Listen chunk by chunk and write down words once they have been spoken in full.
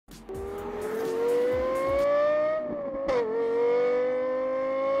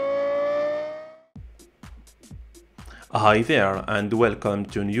Hi there and welcome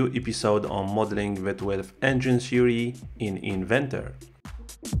to a new episode on modeling V12 engine theory in Inventor.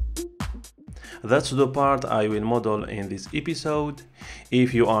 That's the part I will model in this episode.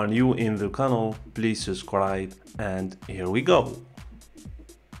 If you are new in the channel, please subscribe and here we go.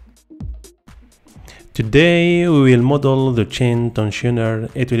 Today we will model the chain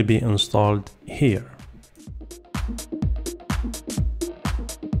tensioner. It will be installed here.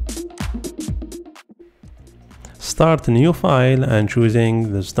 Start a new file and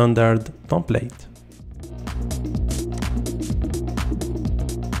choosing the standard template.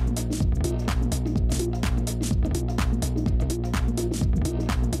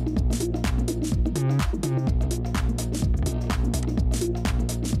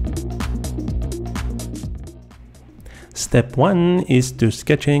 Step 1 is to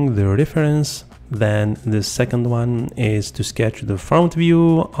sketching the reference, then the second one is to sketch the front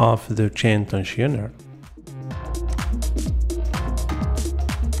view of the chain tensioner.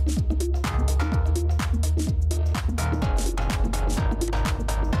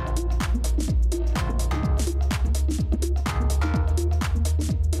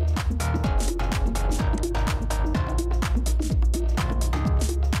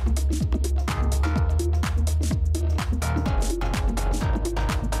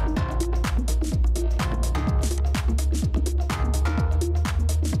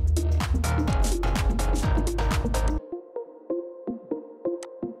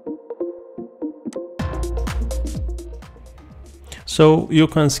 So you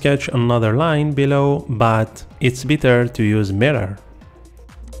can sketch another line below, but it's better to use mirror.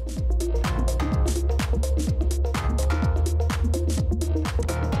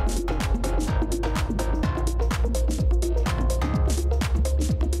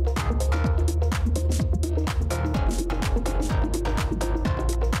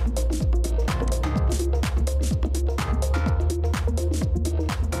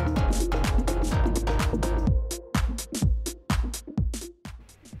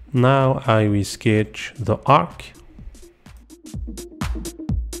 Now I will sketch the arc.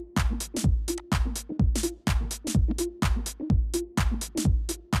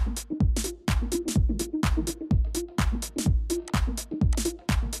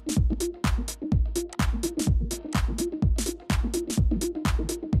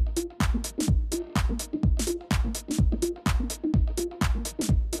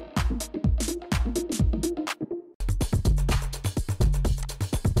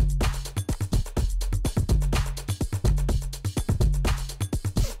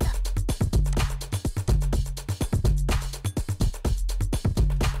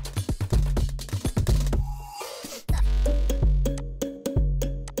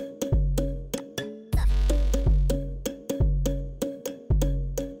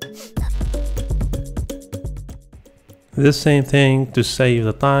 The same thing, to save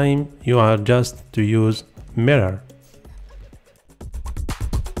the time, you are just to use mirror.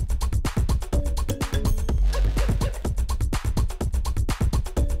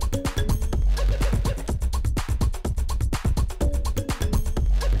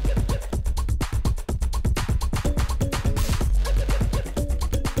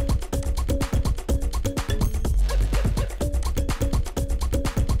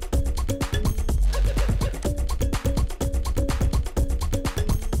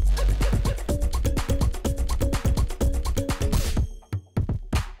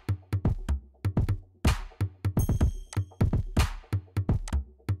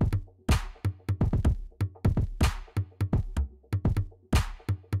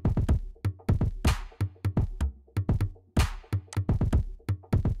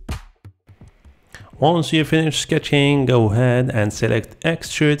 Once you finish sketching, go ahead and select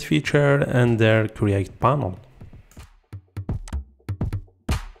Extrude feature under Create Panel.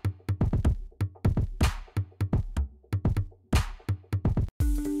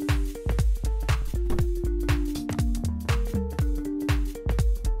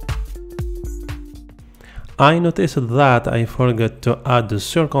 I noticed that I forgot to add the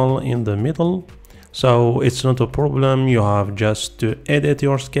circle in the middle. So it's not a problem, you have just to edit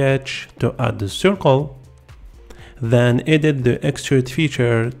your sketch to add the circle, then edit the extrude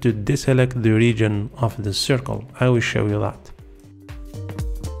feature to deselect the region of the circle. I will show you that.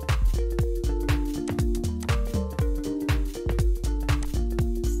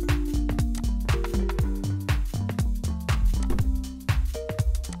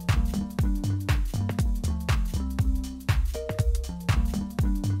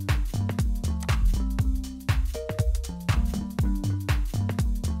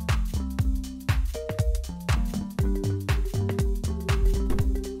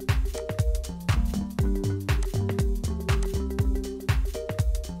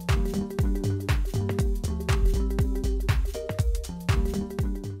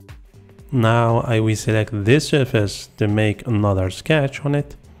 Now I will select this surface to make another sketch on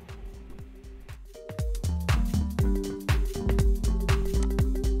it.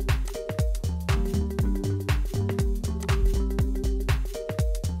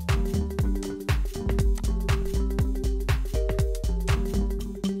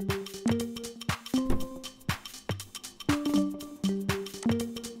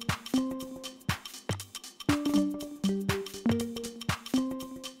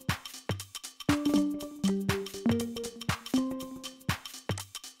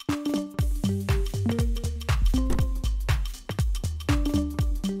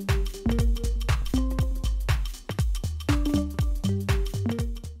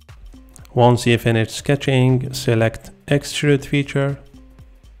 Once you finish sketching, select Extrude feature.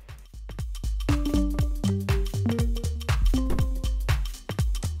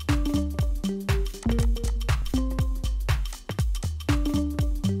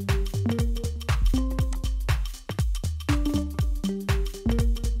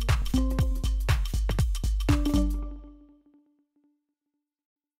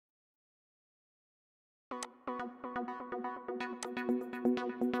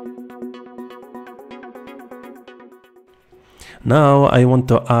 Now I want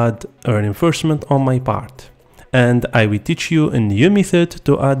to add a reinforcement on my part, and I will teach you a new method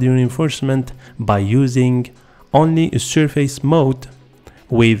to add reinforcement by using only a surface mode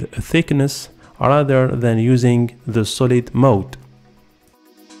with a thickness rather than using the solid mode.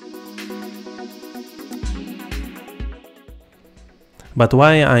 But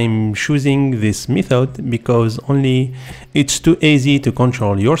why I'm choosing this method? Because only it's too easy to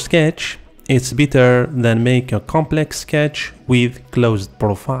control your sketch. It's better than make a complex sketch with closed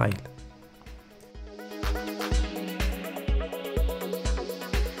profile.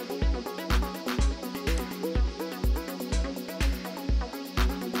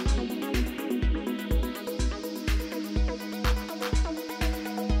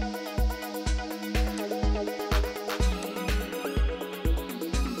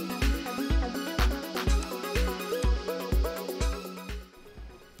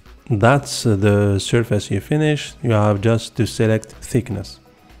 That's the surface you finish. You have just to select thickness.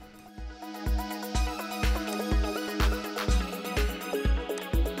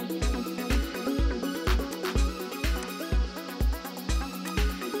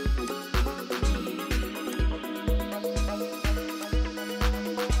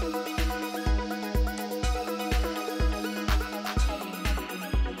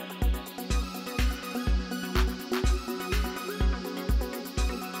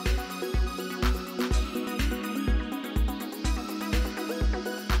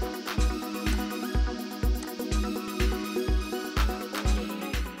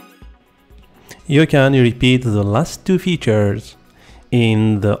 You can repeat the last two features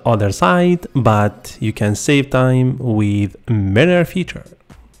in the other side, but you can save time with mirror feature.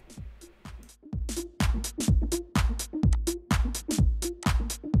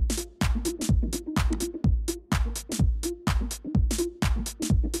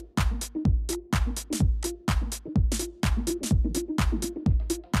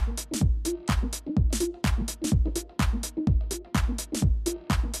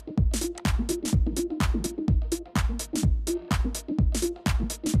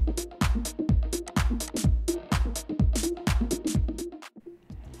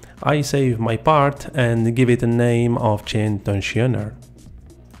 I save my part and give it a name of chain tensioner.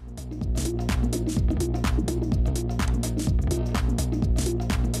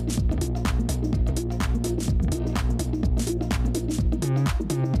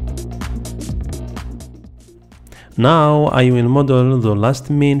 Now I will model the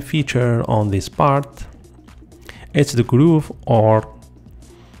last main feature on this part. It's the groove or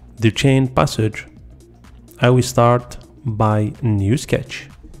the chain passage. I will start by new sketch.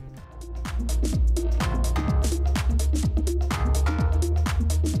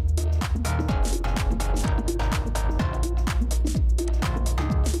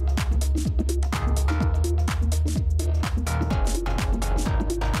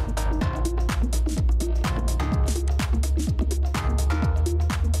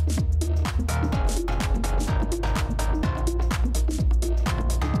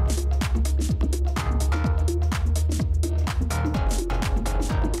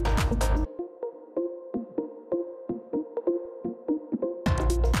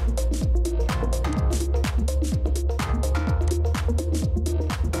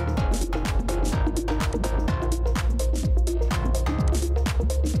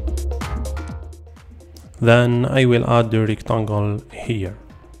 Then I will add the rectangle here.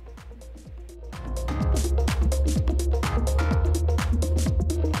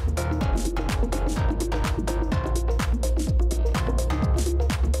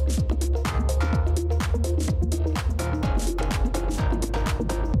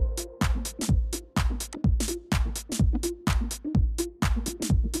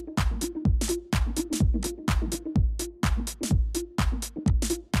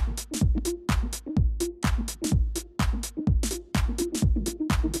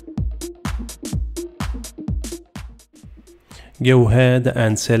 Go ahead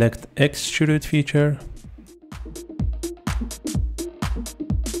and select Extrude feature.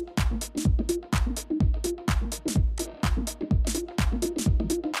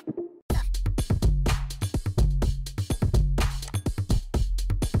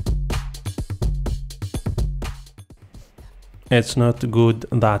 It's not good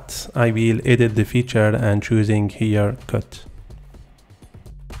that I will edit the feature and choosing here cut.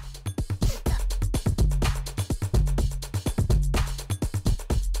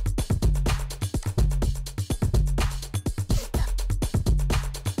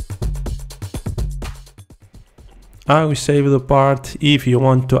 I will save the part. If you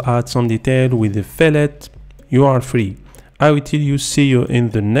want to add some detail with the fillet, you are free. I will tell you, see you in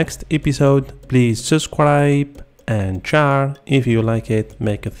the next episode. Please subscribe and share. If you like it,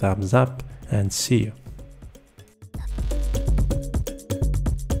 make a thumbs up and see you.